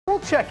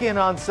check in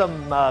on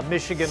some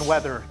Michigan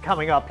weather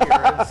coming up here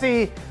and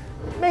see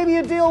maybe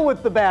you deal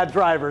with the bad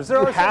drivers.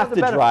 You have to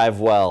drive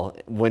well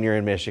when you're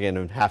in Michigan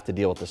and have to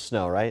deal with the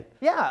snow, right?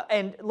 Yeah,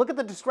 and look at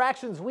the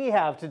distractions we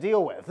have to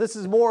deal with. This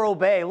is Morro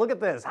Bay. Look at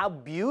this. How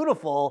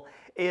beautiful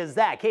is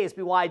that?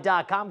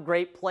 KSBY.com,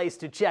 great place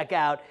to check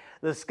out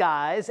the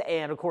skies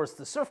and, of course,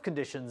 the surf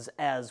conditions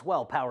as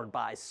well, powered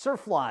by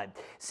Surfline.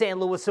 San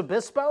Luis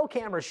Obispo,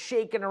 camera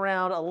shaking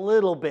around a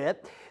little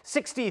bit.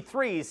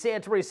 63,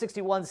 Santa Maria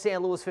 61,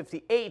 San Luis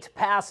 58,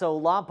 Paso,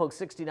 Lompoc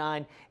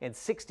 69, and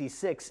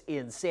 66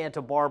 in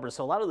Santa Barbara.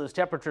 So a lot of those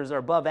temperatures are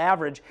above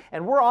average,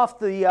 and we're off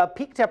the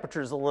peak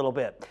temperatures a little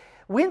bit.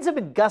 Winds have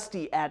been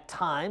gusty at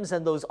times,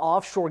 and those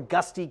offshore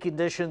gusty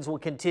conditions will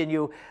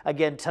continue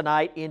again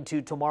tonight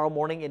into tomorrow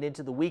morning and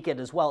into the weekend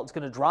as well. It's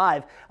going to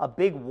drive a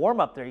big warm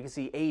up there. You can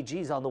see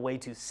AG's on the way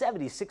to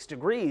 76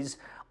 degrees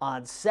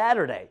on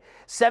Saturday.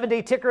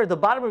 7-day ticker at the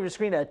bottom of your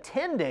screen, a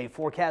 10-day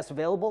forecast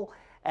available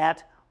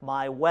at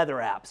my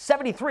weather app.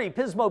 73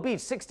 Pismo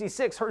Beach,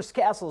 66 Hearst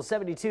Castle,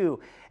 72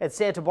 at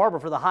Santa Barbara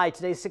for the high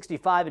today,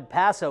 65 in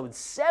Paso, and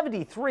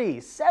 73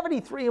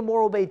 in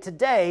Morro Bay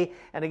today.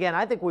 And again,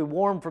 I think we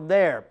warm from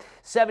there.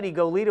 70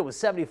 Goleta with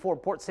 74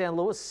 Port San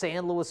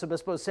Luis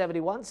Obispo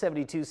 71,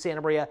 72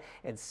 Santa Maria,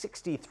 and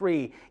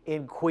 63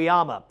 in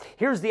Cuyama.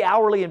 Here's the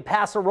hourly in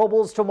Paso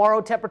Robles tomorrow.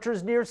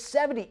 Temperatures near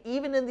 70,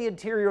 even in the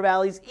interior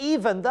valleys,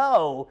 even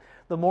though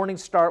the morning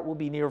start will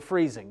be near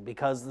freezing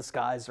because the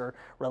skies are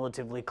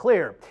relatively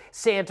clear.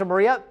 Santa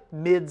Maria,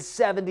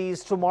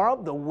 mid-70s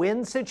tomorrow. The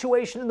wind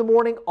situation in the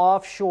morning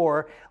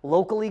offshore,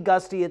 locally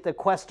gusty at the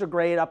Cuesta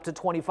grade up to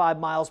 25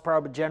 miles per hour,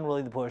 but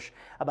generally the push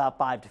about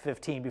 5 to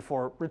 15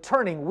 before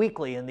returning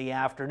weakly in the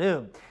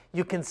afternoon.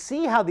 You can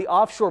see how the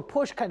offshore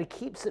push kind of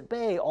keeps at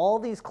bay all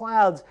these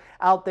clouds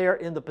out there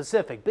in the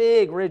Pacific.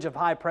 Big ridge of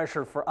high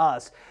pressure for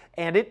us,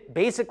 and it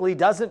basically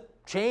doesn't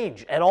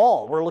change at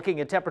all. We're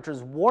looking at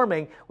temperatures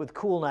warming with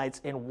cool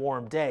nights and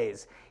warm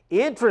days.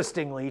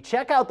 Interestingly,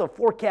 check out the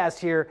forecast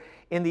here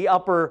in the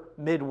upper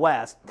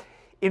Midwest.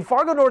 In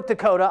Fargo, North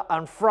Dakota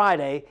on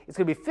Friday, it's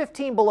going to be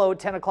 15 below at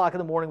 10 o'clock in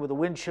the morning with a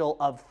wind chill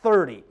of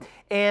 30.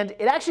 And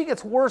it actually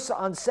gets worse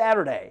on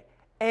Saturday.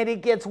 And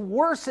it gets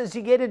worse as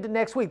you get into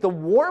next week. The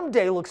warm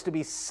day looks to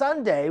be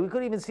Sunday. We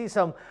could even see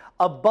some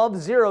above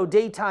zero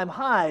daytime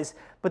highs.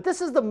 But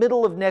this is the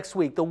middle of next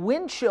week. The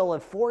wind chill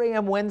at 4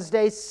 a.m.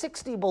 Wednesday,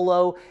 60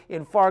 below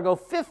in Fargo,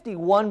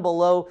 51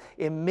 below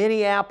in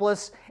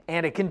Minneapolis.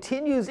 And it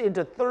continues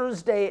into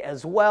Thursday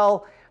as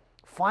well.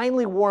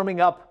 Finally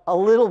warming up a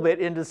little bit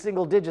into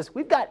single digits.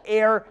 We've got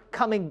air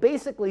coming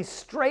basically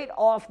straight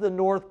off the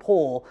North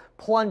Pole,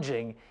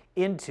 plunging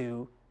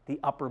into the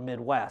upper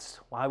Midwest.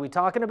 Why are we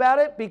talking about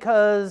it?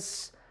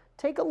 Because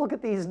take a look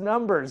at these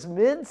numbers.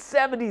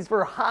 Mid-70s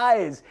for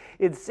highs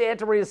in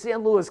Santa Maria,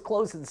 San Luis,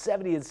 close in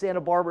 70 in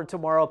Santa Barbara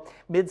tomorrow.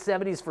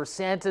 Mid-70s for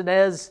Santa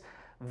Ynez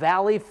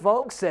Valley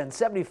folks, and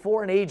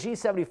 74 in AG,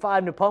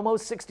 75 Nipomo,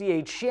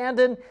 68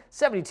 Shandon,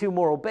 72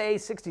 Morro Bay,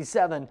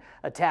 67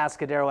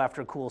 Atascadero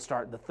after a cool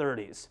start in the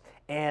 30s.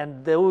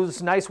 And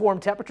those nice warm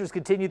temperatures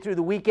continue through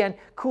the weekend,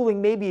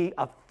 cooling maybe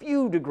a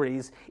few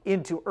degrees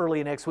into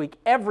early next week.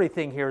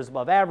 Everything here is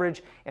above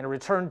average, and a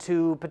return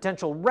to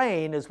potential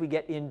rain as we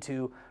get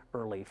into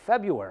early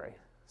February.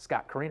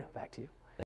 Scott Carino, back to you.